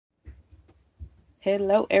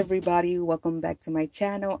Hello everybody, welcome back to my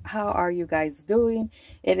channel. How are you guys doing?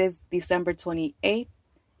 It is December 28th.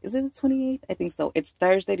 Is it the 28th? I think so. It's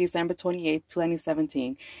Thursday, December 28th,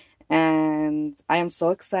 2017. And I am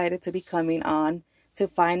so excited to be coming on to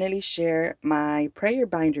finally share my prayer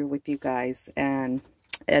binder with you guys. And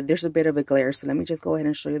there's a bit of a glare, so let me just go ahead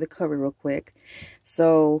and show you the cover real quick.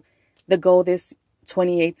 So the goal this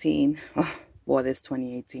 2018, oh boy, this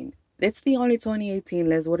 2018. It's the only 2018,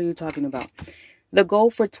 Liz. What are you talking about? The goal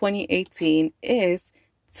for 2018 is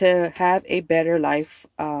to have a better life,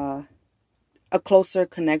 a closer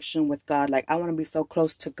connection with God. Like, I want to be so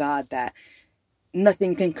close to God that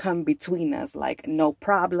nothing can come between us, like no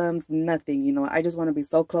problems, nothing, I just want to be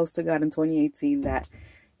so close to God in 2018 that,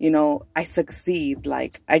 I succeed.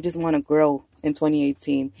 Like, I just want to grow in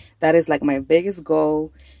 2018. That is like my biggest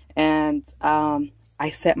goal. And I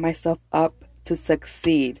set myself up to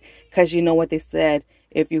succeed, because you know what they said,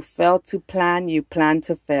 if you fail to plan, you plan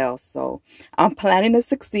to fail. So I'm planning to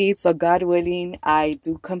succeed. So God willing, I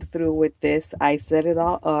do come through with this. I set it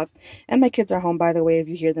all up. And my kids are home, by the way, if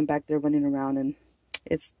you hear them back there running around. And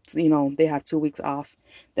it's, they have 2 weeks off.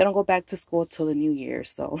 They don't go back to school till the new year.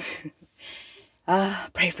 So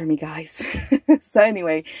pray for me, guys. So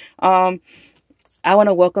anyway, I want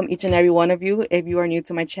to welcome each and every one of you. If you are new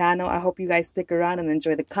to my channel, I hope you guys stick around and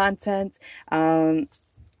enjoy the content.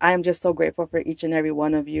 I am just so grateful for each and every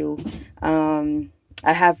one of you. I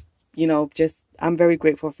have, I'm very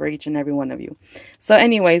grateful for each and every one of you. So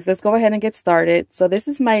anyways, let's go ahead and get started. So this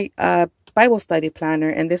is my Bible study planner,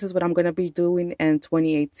 and this is what I'm going to be doing in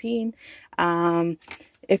 2018.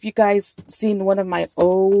 If you guys seen one of my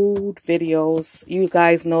old videos, you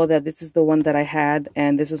guys know that this is the one that I had,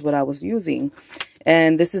 and this is what I was using.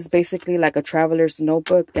 And this is basically like a traveler's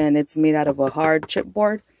notebook, and it's made out of a hard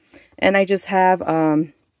chipboard. And I just have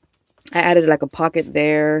I added like a pocket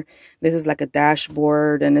there. This is like a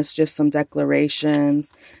dashboard, and it's just some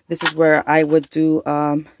declarations. This is where I would do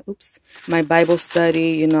my Bible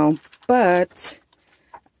study, but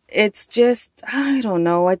it's just, I don't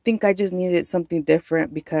know. I think I just needed something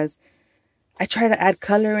different, because I try to add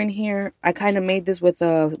color in here. I kind of made this with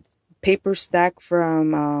a paper stack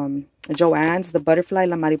from Joann's, the butterfly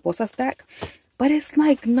La Mariposa stack. But it's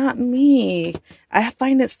like not me. I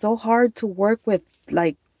find it so hard to work with,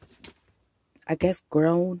 like, I guess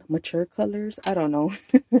grown, mature colors. I don't know.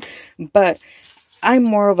 But I'm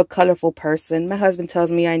more of a colorful person. My husband tells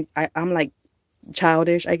me I'm like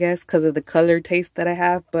childish, I guess, because of the color taste that I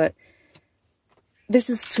have. But this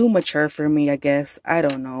is too mature for me, I guess. I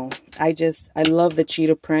don't know. I love the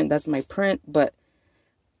cheetah print. That's my print, but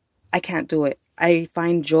I can't do it. I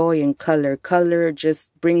find joy in color. Color just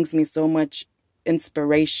brings me so much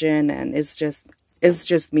inspiration, and it's just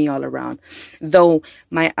me all around. Though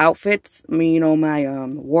my outfits, my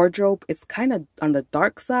wardrobe, it's kind of on the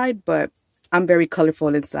dark side, but I'm very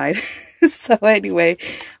colorful inside. So anyway,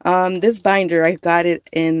 this binder, I got it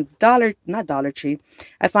in not Dollar Tree.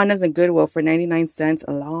 I found it in Goodwill for 99 cents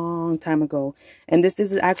a long time ago. And this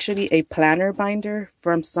is actually a planner binder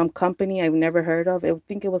from some company I've never heard of. I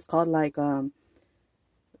think it was called like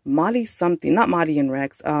Molly something, not Molly and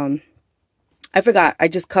Rex. I forgot. I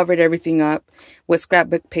just covered everything up with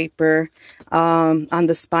scrapbook paper. On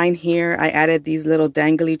the spine here, I added these little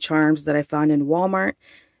dangly charms that I found in Walmart.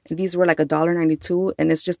 These were like $1.92,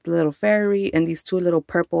 and it's just a little fairy and these two little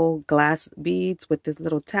purple glass beads with this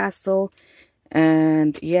little tassel.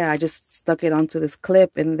 And yeah, I just stuck it onto this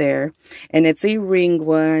clip in there, and it's a ring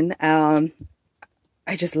one.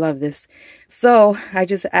 I just love this. So I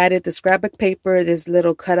just added the scrapbook paper, this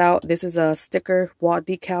little cutout. This is a sticker wall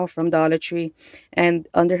decal from Dollar Tree. And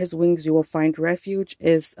under his wings, you will find refuge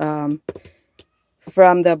is from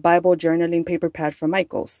the Bible journaling paper pad from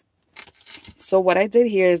Michaels. So what I did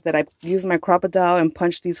here is that I used my Crop-A-Dile and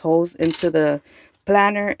punched these holes into the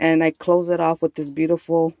planner, and I close it off with this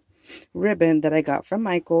beautiful ribbon that I got from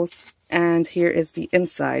Michaels. And here is the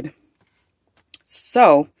inside.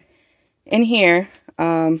 So in here,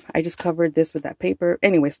 I just covered this with that paper.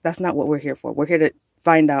 Anyways, that's not what we're here for. We're here to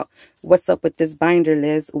find out what's up with this binder,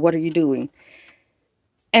 Liz. What are you doing?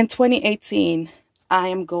 In 2018, I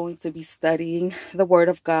am going to be studying the Word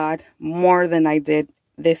of God more than I did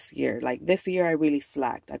this year. Like this year, I really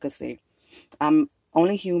slacked, I could say. I'm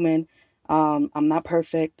only human. I'm not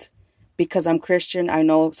perfect. Because I'm Christian, I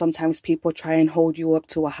know sometimes people try and hold you up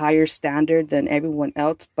to a higher standard than everyone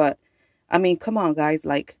else. But, I mean, come on, guys.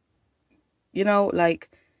 Like, like,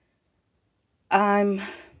 I'm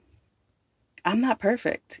not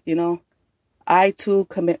perfect, I too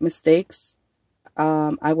commit mistakes.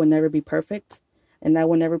 I will never be perfect, and I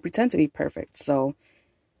will never pretend to be perfect. So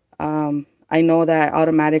I know that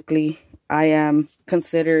automatically I am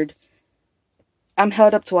considered, I'm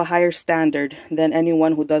held up to a higher standard than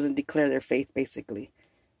anyone who doesn't declare their faith, basically.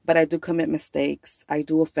 But I do commit mistakes. I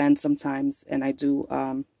do offend sometimes, and I do,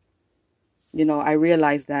 I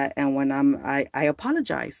realize that, and when I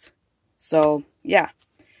apologize. So yeah,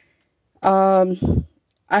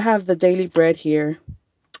 I have the Daily Bread here.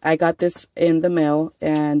 I got this in the mail,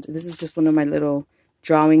 and this is just one of my little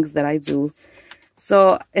drawings that I do.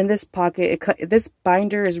 So in this pocket, this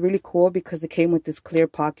binder is really cool because it came with this clear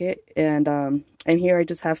pocket, and here I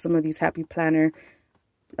just have some of these Happy Planner.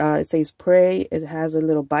 It says pray. It has a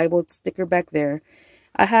little Bible sticker back there.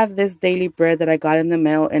 I have this Daily Bread that I got in the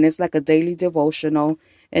mail, and it's like a daily devotional,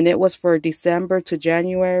 and it was for December to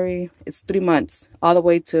January. It's 3 months, all the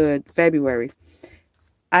way to February.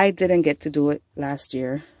 I didn't get to do it last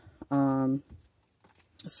year,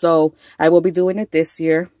 so I will be doing it this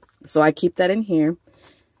year. So I keep that in here.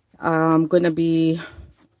 I'm going to be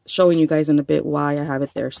showing you guys in a bit why I have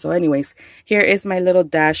it there. So anyways, here is my little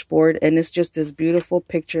dashboard, and it's just this beautiful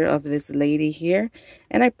picture of this lady here,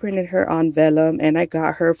 and I printed her on vellum, and I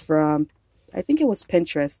got her from, I think it was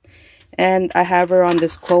Pinterest, and I have her on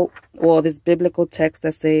this quote, well, this biblical text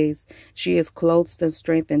that says she is clothed in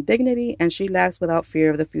strength and dignity, and she laughs without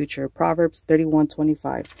fear of the future, Proverbs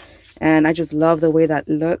 31:25. And I just love the way that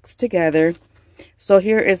looks together. So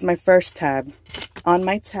here is my first tab. On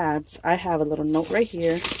my tabs, I have a little note right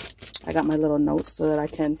here. I got my little notes so that I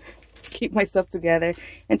can keep myself together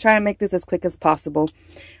and try and make this as quick as possible.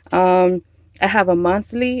 I have a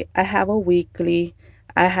monthly, I have a weekly,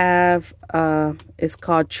 I have, it's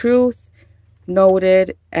called Truth,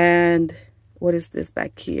 Noted, and what is this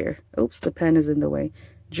back here? Oops, the pen is in the way.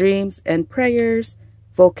 Dreams and Prayers,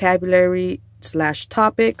 Vocabulary /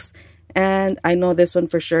 Topics, and I know this one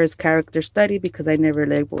for sure is Character Study because I never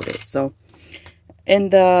labeled it. So in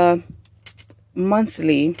the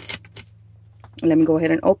monthly, let me go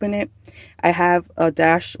ahead and open it. I have a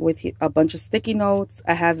dash with a bunch of sticky notes.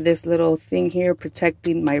 I have this little thing here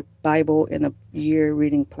protecting my Bible in a year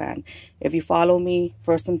reading plan. If you follow me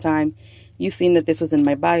for some time, you've seen that this was in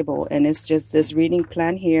my Bible, and it's just this reading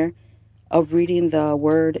plan here of reading the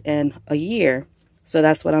word in a year. So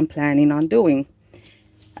that's what I'm planning on doing.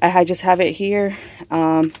 I just have it here,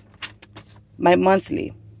 my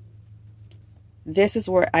monthly. This is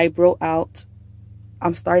where I wrote out,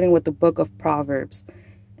 I'm starting with the book of Proverbs.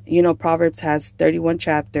 You know, Proverbs has 31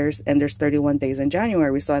 chapters, and there's 31 days in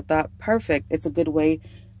January. So I thought, perfect. It's a good way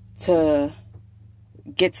to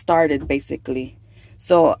get started, basically.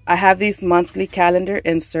 So I have these monthly calendar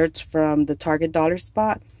inserts from the Target Dollar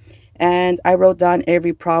Spot, and I wrote down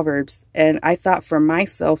every Proverbs, and I thought for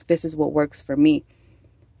myself, this is what works for me.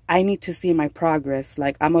 I need to see my progress.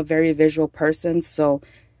 Like, I'm a very visual person, so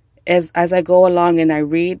as I go along and I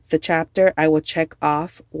read the chapter, I will check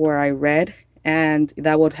off where I read, and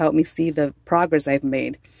that would help me see the progress I've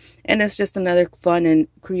made. And it's just another fun and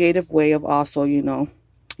creative way of also, you know,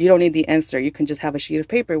 you don't need the insert. You can just have a sheet of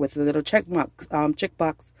paper with a little check box.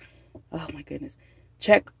 Oh my goodness.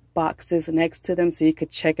 Check boxes next to them so you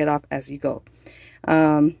could check it off as you go.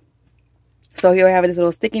 So here I have this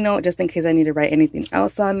little sticky note just in case I need to write anything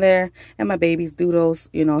else on there. And my baby's doodles,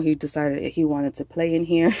 you know, he decided he wanted to play in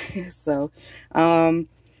here. So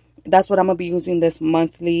that's what I'm going to be using this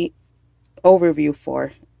monthly overview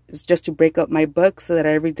for. It's just to break up my book so that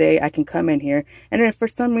every day I can come in here. And if for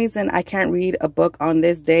some reason I can't read a book on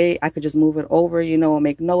this day, I could just move it over, you know,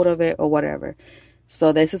 make note of it or whatever.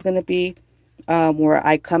 So this is going to be where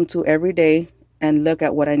I come to every day and look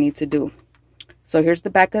at what I need to do. So here's the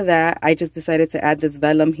back of that. I just decided to add this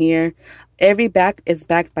vellum here. Every back is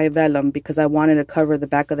backed by vellum because I wanted to cover the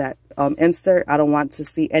back of that insert. I don't want to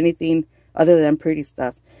see anything other than pretty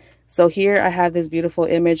stuff. So here I have this beautiful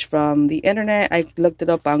image from the internet. I looked it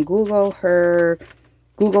up on Google. Her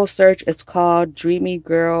Google search, it's called Dreamy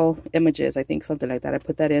Girl Images. I think something like that. I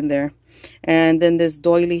put that in there. And then this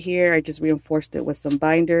doily here, I just reinforced it with some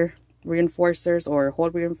binder reinforcers or hole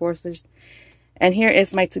reinforcers. And here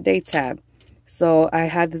is my Today tab. So I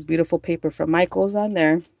have this beautiful paper from Michaels on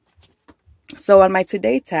there. So on my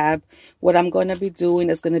Today tab, what I'm going to be doing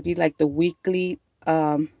is going to be like the weekly,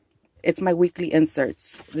 it's my weekly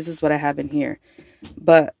inserts. This is what I have in here.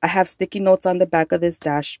 But I have sticky notes on the back of this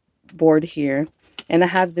dashboard here. And I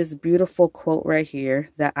have this beautiful quote right here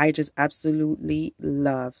that I just absolutely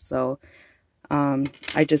love. So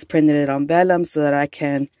I just printed it on vellum so that I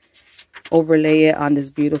can overlay it on this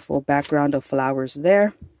beautiful background of flowers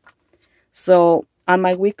there. So on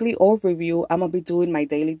my weekly overview, I'm going to be doing my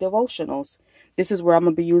daily devotionals. This is where I'm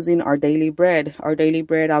going to be using our daily bread. Our daily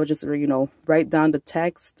bread, I'll just, you know, write down the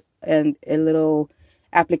text and a little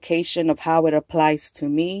application of how it applies to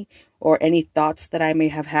me, or any thoughts that I may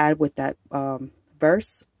have had with that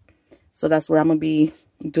verse. So that's where I'm going to be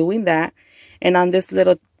doing that. And on this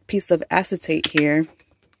little piece of acetate here,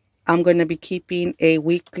 I'm going to be keeping a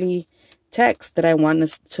weekly text that I want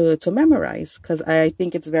us to memorize, because I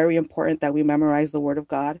think it's very important that we memorize the Word of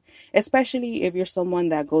God, especially if you're someone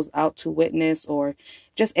that goes out to witness, or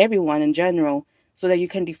just everyone in general, so that you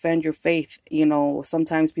can defend your faith. You know,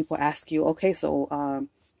 sometimes people ask you, okay, so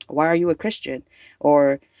why are you a Christian?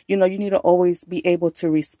 Or, you know, you need to always be able to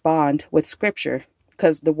respond with scripture,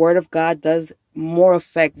 because the Word of God does more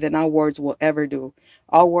effect than our words will ever do.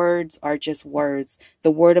 Our words are just words. The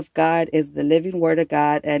Word of God is the living Word of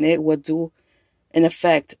God, and it will do an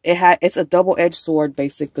effect. It's a double-edged sword,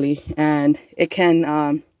 basically, and it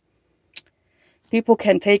can people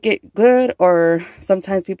can take it good, or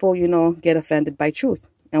sometimes people, you know, get offended by truth,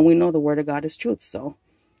 and we know the Word of God is truth. So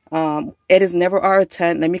it is never our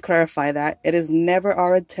intent, let me clarify that, it is never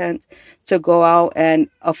our intent to go out and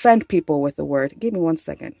offend people with the word. Give me 1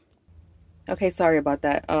 second. Okay, sorry about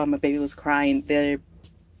that. My baby was crying. The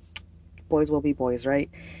boys will be boys, right?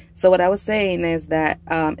 So what I was saying is that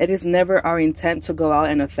it is never our intent to go out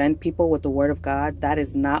and offend people with the Word of God. That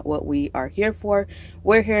is not what we are here for.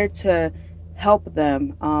 We're here to help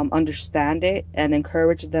them understand it and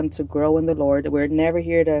encourage them to grow in the Lord. We're never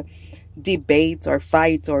here to debate or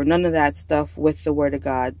fight or none of that stuff with the Word of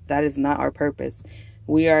God. That is not our purpose.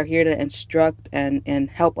 We are here to instruct and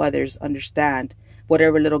help others understand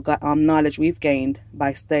whatever little knowledge we've gained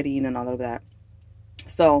by studying and all of that.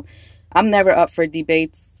 So I'm never up for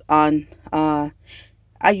debates on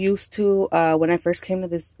I used to when I first came to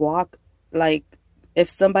this walk, like if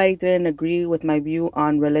somebody didn't agree with my view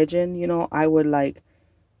on religion, you know, I would like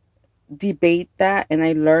debate that, and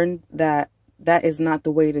I learned that that is not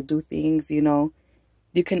the way to do things. You know,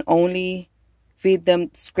 you can only feed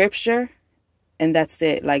them scripture, and that's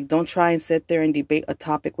it. Like, don't try and sit there and debate a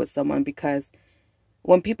topic with someone, because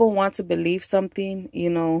when people want to believe something, you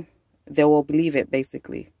know, they will believe it,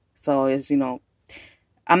 basically. So it's, you know,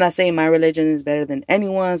 I'm not saying my religion is better than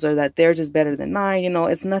anyone's, or that theirs is better than mine. You know,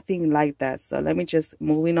 it's nothing like that. So let me just,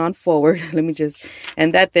 moving on forward, let me just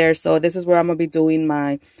end that there. So this is where I'm going to be doing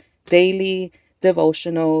my daily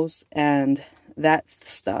devotionals and that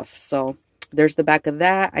stuff. So there's the back of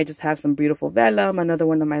that. I just have some beautiful vellum, another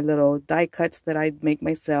one of my little die cuts that I make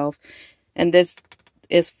myself. And this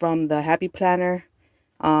is from the Happy Planner.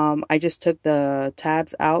 I just took the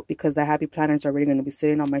tabs out because the Happy Planner is already going to be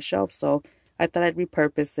sitting on my shelf. So I thought I'd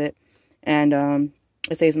repurpose it. And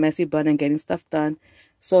it says messy button, getting stuff done.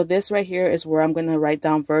 So this right here is where I'm going to write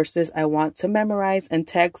down verses I want to memorize, and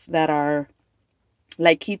texts that are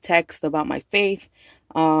like key text about my faith,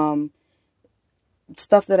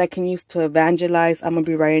 stuff that I can use to evangelize. I'm going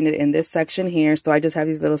to be writing it in this section here. So I just have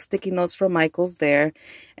these little sticky notes from Michaels there.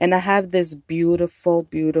 And I have this beautiful,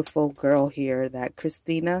 beautiful girl here, that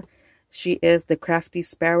Christina. She is the Crafty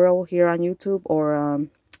Sparrow here on YouTube, or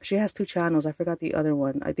she has 2 channels. I forgot the other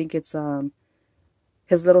one. I think it's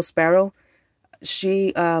His Little Sparrow.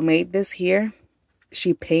 She made this here.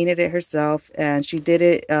 She painted it herself, and she did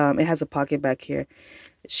it. It has a pocket back here.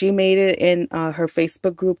 She made it in her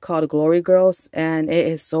Facebook group called Glory Girls, and it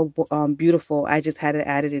is so beautiful. I just had it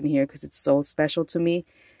added in here because it's so special to me.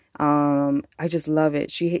 I just love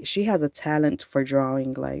it. She has a talent for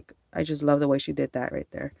drawing. Like, I just love the way she did that right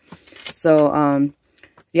there. So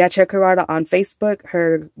yeah, check her out on Facebook.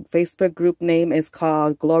 Her Facebook group name is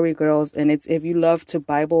called Glory Girls, and it's, if you love to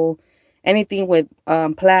Bible, anything with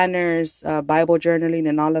planners, Bible journaling,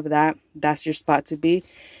 and all of that, that's your spot to be.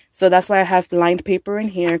 So that's why I have lined paper in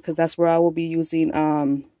here, because that's where I will be using.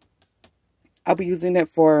 I'll be using it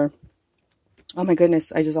for, oh my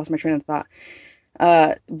goodness, I just lost my train of thought.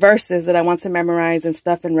 Verses that I want to memorize and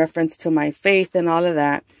stuff in reference to my faith and all of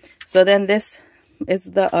that. So then this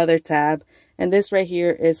is the other tab, and this right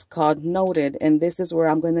here is called Noted, and this is where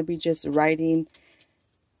I'm going to be just writing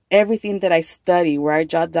everything that I study, where I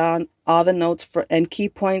jot down all the notes for and key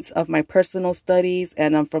points of my personal studies,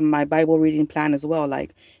 and from my Bible reading plan as well.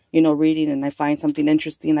 Like, you know, reading and I find something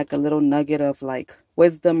interesting, like a little nugget of like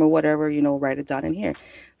wisdom or whatever, you know, write it down in here.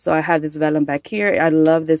 So I have this vellum back here. I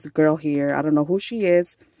love this girl here. I don't know who she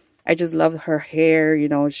is. I just love her hair, you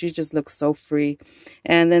know, she just looks so free.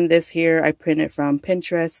 And then this here, I printed from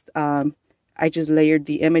Pinterest. I just layered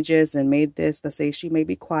the images and made this that says she may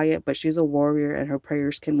be quiet, but she's a warrior and her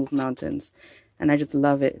prayers can move mountains. And I just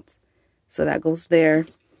love it. So that goes there.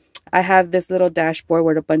 I have this little dashboard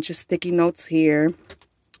with a bunch of sticky notes here.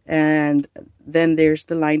 And then there's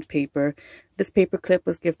the lined paper. This paper clip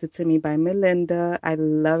was gifted to me by Melinda. I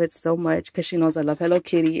love it so much because she knows I love Hello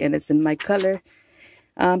Kitty, and it's in my color.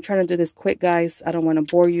 I'm trying to do this quick, guys. I don't want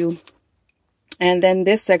to bore you. And then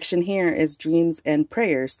this section here is dreams and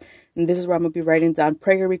prayers. And this is where I'm going to be writing down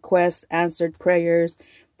prayer requests, answered prayers,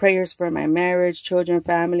 prayers for my marriage, children,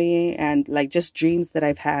 family, and like just dreams that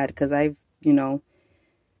I've had. Because I've, you know,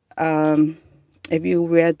 if you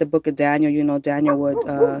read the book of Daniel, you know, Daniel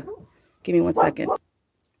would, give me one second.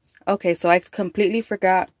 Okay, so I completely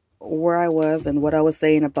forgot where I was and what I was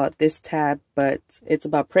saying about this tab, but it's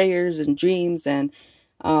about prayers and dreams. And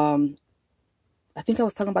I think I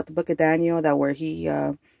was talking about the book of Daniel, that where he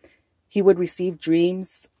would receive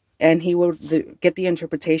dreams and he would get the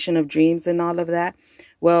interpretation of dreams and all of that.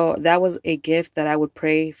 Well, that was a gift that I would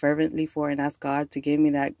pray fervently for and ask God to give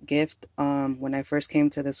me that gift when I first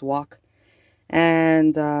came to this walk.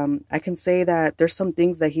 And I can say that there's some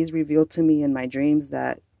things that he's revealed to me in my dreams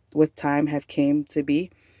that with time have came to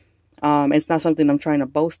be. It's not something I'm trying to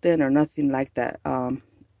boast in or nothing like that.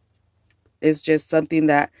 It's just something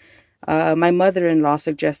that my mother-in-law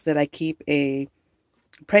suggested I keep a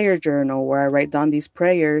prayer journal where I write down these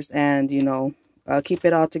prayers and, you know, keep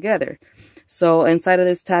it all together. So inside of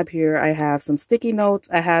this tab here, I have some sticky notes.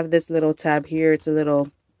 I have this little tab here. It's a little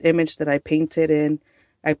image that I painted in.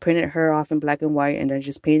 I printed her off in black and white and I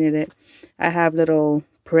just painted it. I have little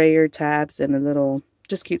prayer tabs and a little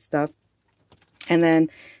just cute stuff. And then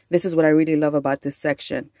this is what I really love about this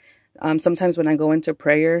section. Sometimes when I go into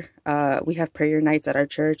prayer, we have prayer nights at our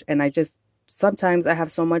church, and sometimes I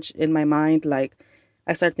have so much in my mind, like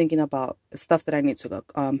I start thinking about stuff that I need to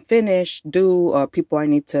finish, do, or people I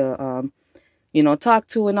need to, you know, talk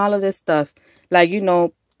to, and all of this stuff. Like, you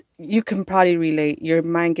know, you can probably relate. Your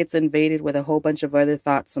mind gets invaded with a whole bunch of other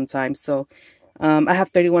thoughts sometimes. So I have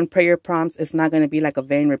 31 prayer prompts. It's not going to be like a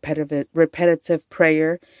vain, repetitive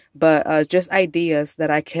prayer, but just ideas that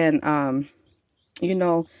I can, you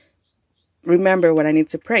know, remember when I need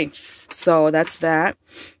to pray. So that's that.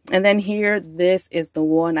 And then here, this is the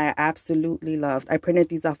one I absolutely loved. I printed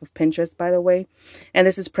these off of Pinterest, by the way. And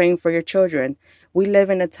this is praying for your children. We live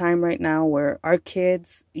in a time right now where our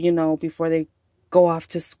kids, you know, before they go off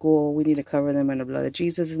to school, we need to cover them in the blood of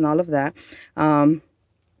Jesus and all of that.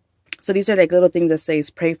 So these are like little things that says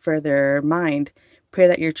pray for their mind. Pray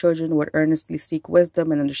that your children would earnestly seek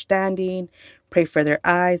wisdom and understanding. Pray for their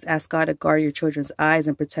eyes. Ask God to guard your children's eyes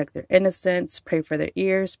and protect their innocence. Pray for their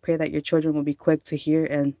ears. Pray that your children will be quick to hear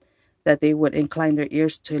and that they would incline their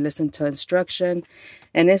ears to listen to instruction.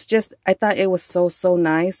 And it's just, I thought it was so, so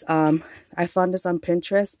nice. I found this on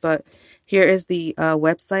Pinterest, but here is the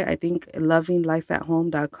website. I think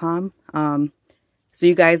lovinglifeathome.com. So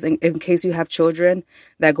you guys, in case you have children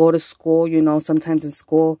that go to school, you know, sometimes in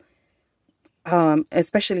school,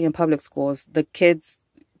 especially in public schools, the kids,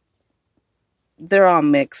 they're all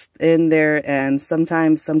mixed in there, and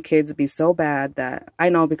sometimes some kids be so bad that I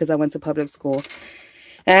know because I went to public school,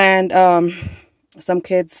 and some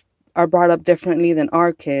kids are brought up differently than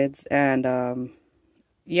our kids, and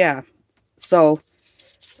yeah, so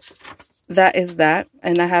that is that.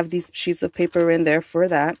 And I have these sheets of paper in there for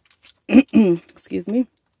that. Excuse me.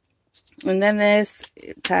 And then this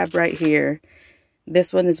tab right here,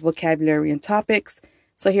 this one is vocabulary and topics.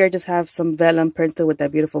 So here I just have some vellum printed with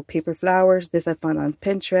that beautiful paper flowers. This I found on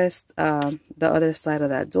Pinterest. The other side of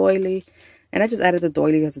that doily. And I just added the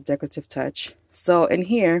doily as a decorative touch. So in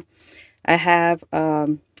here, I have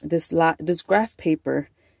this graph paper.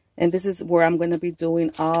 And this is where I'm going to be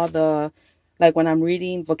doing all the, like when I'm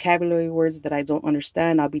reading vocabulary words that I don't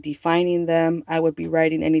understand, I'll be defining them. I would be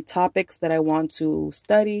writing any topics that I want to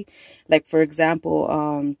study. Like for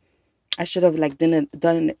example, I should have like did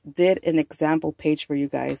an example page for you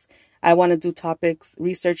guys. I want to do topics,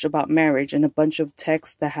 research about marriage, and a bunch of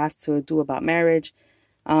texts that have to do about marriage,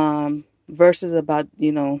 verses about,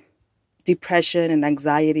 you know, depression and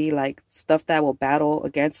anxiety, like stuff that will battle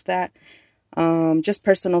against that. Just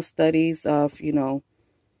personal studies of, you know,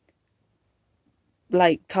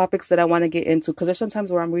 like topics that I want to get into, because there's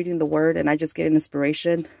sometimes where I'm reading the word and I just get an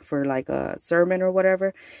inspiration for like a sermon or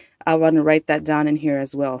whatever. I want to write that down in here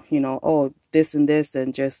as well, you know, oh, this and this,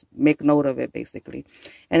 and just make note of it basically.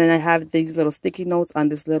 And then I have these little sticky notes on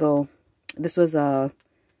this little, this was a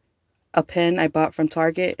pen I bought from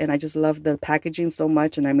Target, and I just love the packaging so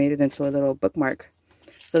much, and I made it into a little bookmark.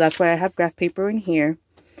 So that's why I have graph paper in here.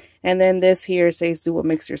 And then this here says, do what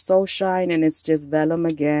makes your soul shine. And it's just vellum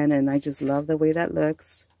again. And I just love the way that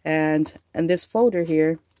looks. And in this folder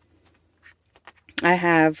here, I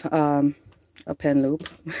have a pen loop.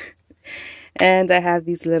 And I have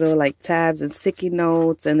these little like tabs and sticky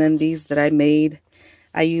notes. And then these that I made.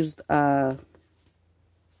 I used, what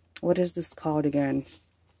is this called again?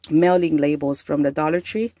 Mailing labels from the Dollar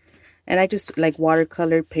Tree. And I just like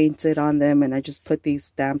watercolor painted on them, and I just put these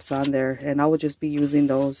stamps on there, and I will just be using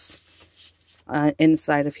those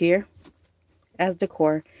inside of here as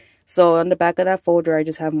decor. So on the back of that folder, I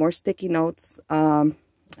just have more sticky notes. I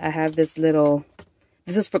have this little,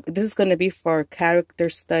 this is going to be for character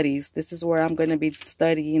studies. This is where I'm going to be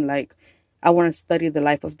studying, like, I want to study the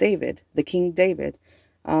life of David, the King David.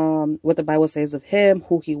 What the Bible says of him,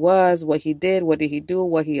 who he was, what he did, what did he do,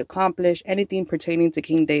 what he accomplished, anything pertaining to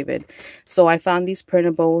King David. So I found these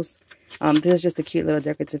printables. This is just a cute little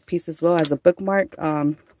decorative piece as well as a bookmark.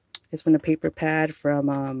 It's from the paper pad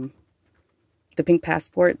from the Pink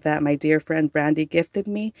Passport that my dear friend Brandy gifted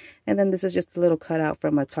me. And then this is just a little cutout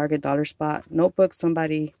from a Target Dollar Spot notebook.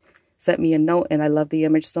 Somebody sent me a note and I love the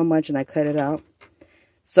image so much and I cut it out.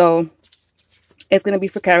 So it's going to be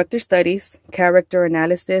for character studies, character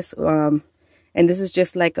analysis. And this is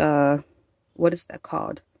just like a, what is that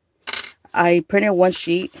called? I printed one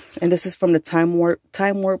sheet, and this is from the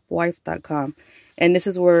timewarpwife.com. And this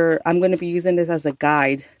is where I'm going to be using this as a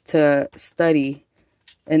guide to study.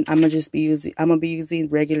 And I'm going to be using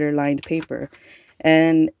regular lined paper.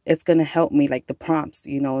 And it's going to help me, like the prompts,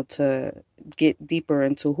 you know, to get deeper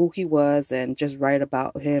into who he was and just write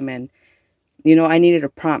about him. And, you know, I needed a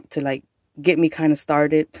prompt to like get me kind of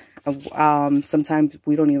started. Sometimes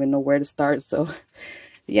we don't even know where to start. So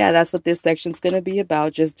yeah, that's what this section's going to be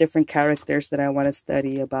about. Just different characters that I want to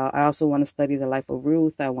study about. I also want to study the life of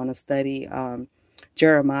Ruth. I want to study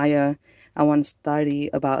Jeremiah. I want to study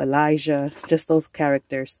about Elijah, just those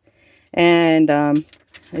characters. And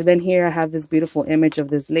then here I have this beautiful image of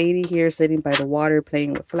this lady here sitting by the water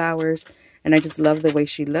playing with flowers. And I just love the way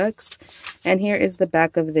she looks. And here is the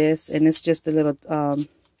back of this. And it's just a little,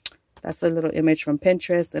 that's a little image from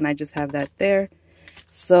Pinterest. And I just have that there.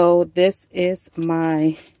 So this is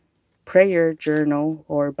my prayer journal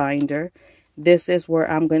or binder. This is where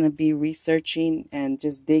I'm going to be researching and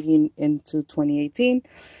just digging into 2018.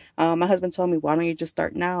 My husband told me, why don't you just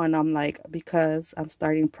start now? And I'm like, because I'm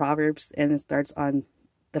starting Proverbs and it starts on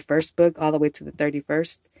the first book all the way to the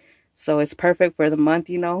 31st. So it's perfect for the month,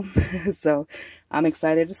 you know. So I'm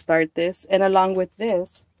excited to start this. And along with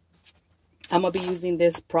this, I'm going to be using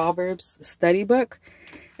this Proverbs study book.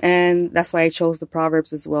 And that's why I chose the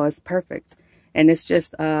Proverbs as well. It's perfect. And it's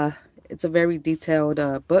just, it's a very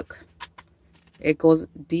detailed book. It goes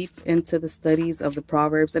deep into the studies of the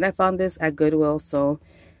Proverbs. And I found this at Goodwill. So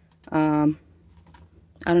I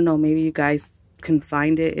don't know, maybe you guys can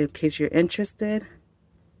find it in case you're interested.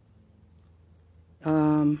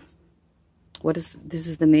 This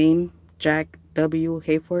is the name, Jack W.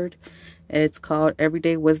 Hayford. It's called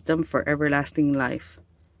Everyday Wisdom for Everlasting Life.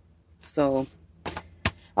 So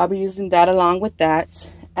I'll be using that along with that.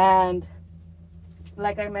 And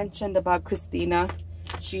like I mentioned about Christina,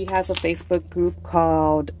 she has a Facebook group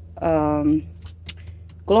called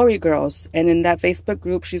Glory Girls, and in that Facebook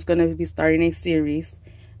group she's going to be starting a series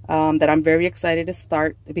that I'm very excited to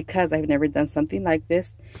start because I've never done something like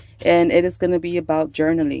this. And it is going to be about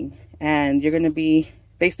journaling, and you're going to be,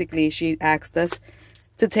 basically she asked us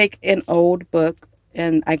to take an old book,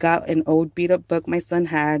 and I got an old beat up book my son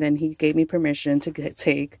had, and he gave me permission to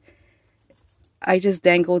take. I just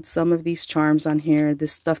dangled some of these charms on here,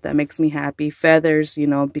 this stuff that makes me happy, feathers, you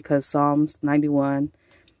know, because Psalms 91,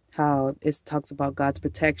 how it talks about God's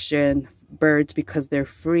protection, birds because they're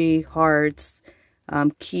free, hearts,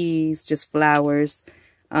 keys, just flowers.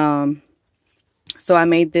 So I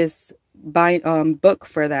made this book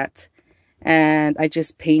for that, and I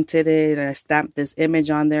just painted it and I stamped this image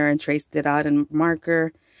on there and traced it out in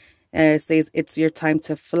marker. And it says, it's your time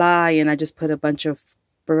to fly. And I just put a bunch of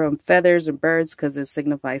feathers and birds because it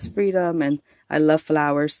signifies freedom, and I love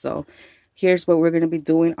flowers. So here's what we're going to be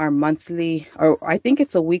doing, our monthly, or I think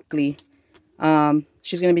it's a weekly.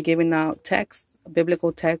 She's going to be giving out text,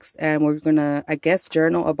 biblical text, and we're going to, I guess,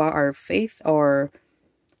 journal about our faith, or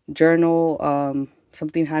journal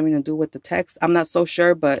something having to do with the text. I'm not so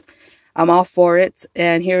sure, but I'm all for it.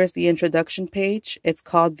 And here is the introduction page. It's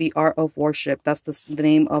called The Art of Worship. That's the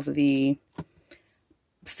name of the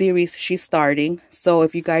series she's starting. So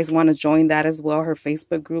if you guys want to join that as well, her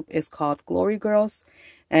Facebook group is called Glory Girls,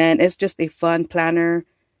 and it's just a fun planner,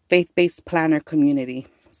 faith-based planner community.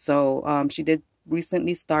 So she did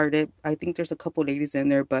recently started. I think there's a couple ladies in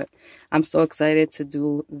there, but I'm so excited to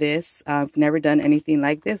do this. I've never done anything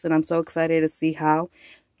like this, and I'm so excited to see how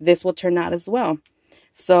this will turn out as well.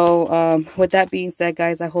 So with that being said,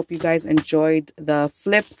 guys, I hope you guys enjoyed the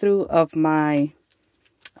flip through of my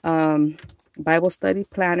Bible study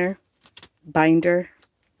planner, binder,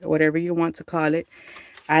 whatever you want to call it.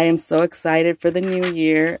 I am so excited for the new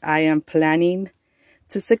year. I am planning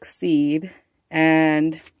to succeed,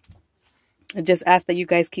 and I just ask that you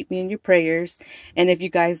guys keep me in your prayers. And if you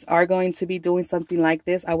guys are going to be doing something like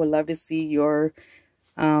this, I would love to see your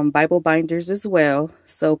Bible binders as well.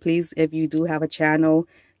 So please, if you do have a channel,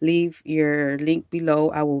 leave your link below.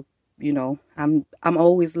 I will, I'm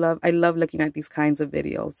always I love looking at these kinds of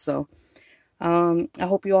videos. So I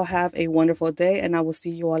hope you all have a wonderful day, and I will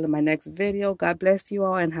see you all in my next video. God bless you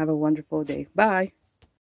all and have a wonderful day. Bye.